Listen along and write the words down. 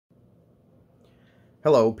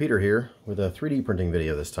Hello, Peter here with a 3D printing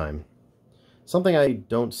video this time. Something I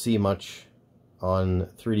don't see much on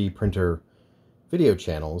 3D printer video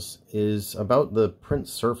channels is about the print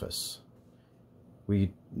surface.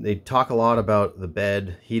 They talk a lot about the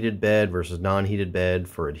bed, heated bed versus non-heated bed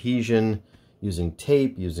for adhesion, using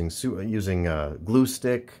tape, using glue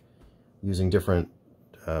stick, using different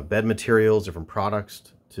bed materials, different products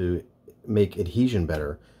to make adhesion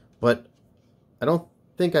better. But I don't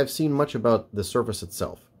think I've seen much about the surface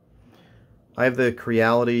itself. I have the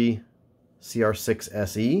Creality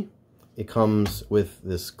CR-6SE. It comes with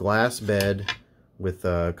this glass bed with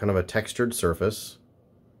kind of a textured surface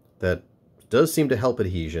that does seem to help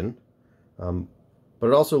adhesion, but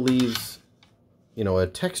it also leaves, a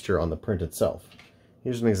texture on the print itself.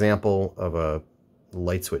 Here's an example of a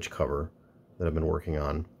light switch cover that I've been working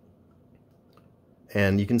on.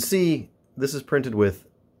 And you can see this is printed with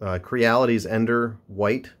Creality's Ender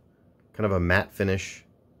white, kind of a matte finish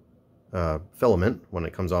filament when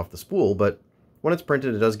it comes off the spool, but when it's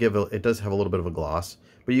printed it does have a little bit of a gloss,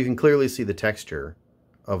 but you can clearly see the texture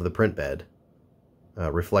of the print bed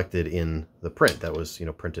reflected in the print that was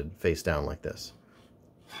printed face down like this.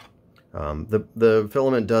 The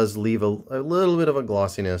filament does leave a little bit of a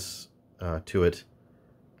glossiness to it,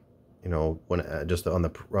 when just on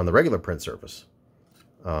the regular print surface.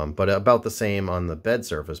 But about the same on the bed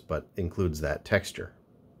surface, but includes that texture.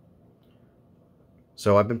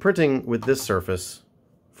 So I've been printing with this surface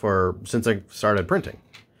since I started printing.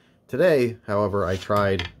 Today, however, I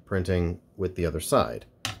tried printing with the other side.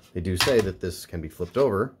 They do say that this can be flipped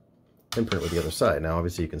over and print with the other side. Now,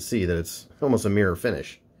 obviously, you can see that it's almost a mirror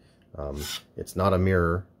finish. It's not a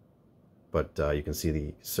mirror, but you can see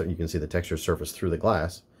the textured surface through the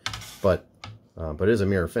glass. But it is a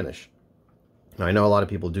mirror finish. Now, I know a lot of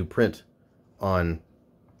people do print on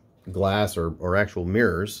glass or actual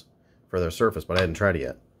mirrors for their surface, but I hadn't tried it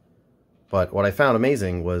yet. But what I found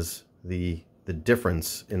amazing was the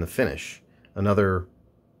difference in the finish. Another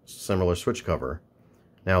similar switch cover.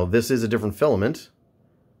 Now, this is a different filament.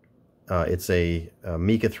 It's a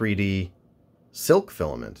Mica 3D silk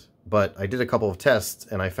filament, but I did a couple of tests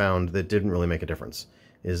and I found that didn't really make a difference.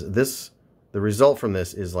 The result from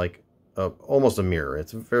this is like almost a mirror.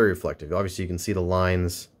 It's very reflective. Obviously, you can see the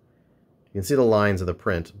lines. You can see the lines of the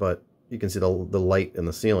print, but you can see the light in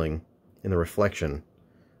the ceiling in the reflection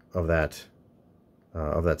of that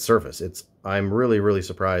surface. I'm really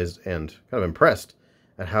surprised and kind of impressed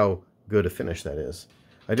at how good a finish that is.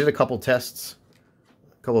 I did a couple of tests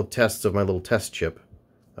of my little test chip.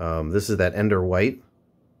 This is that Ender white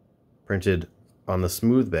printed on the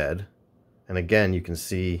smooth bed, and again you can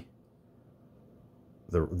see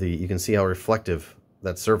you can see how reflective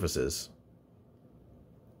that surface is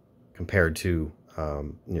compared to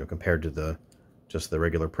just the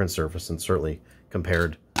regular print surface, and certainly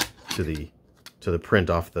compared to the print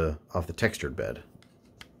off the textured bed.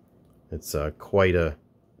 It's quite a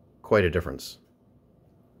difference.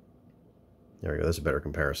 There we go. That's a better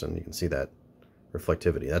comparison. You can see that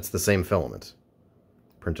reflectivity. That's the same filament,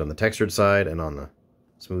 print on the textured side and on the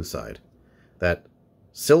smooth side. That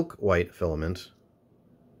silk white filament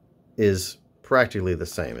is practically the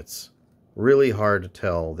same. It's really hard to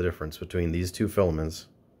tell the difference between these two filaments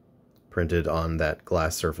printed on that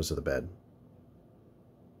glass surface of the bed.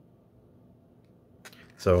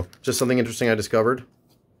 So just something interesting I discovered,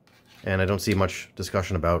 and I don't see much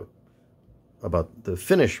discussion about the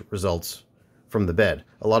finish results from the bed.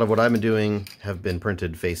 A lot of what I've been doing have been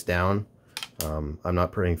printed face down. I'm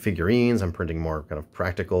not printing figurines. I'm printing more kind of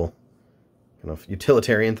practical, kind of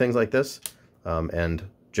utilitarian things like this, and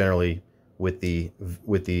generally with the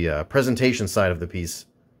presentation side of the piece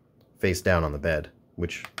face down on the bed,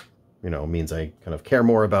 which means I kind of care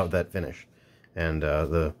more about that finish, and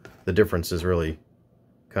the difference is really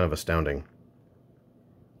kind of astounding.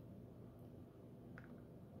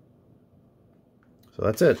 So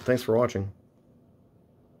that's it. Thanks for watching.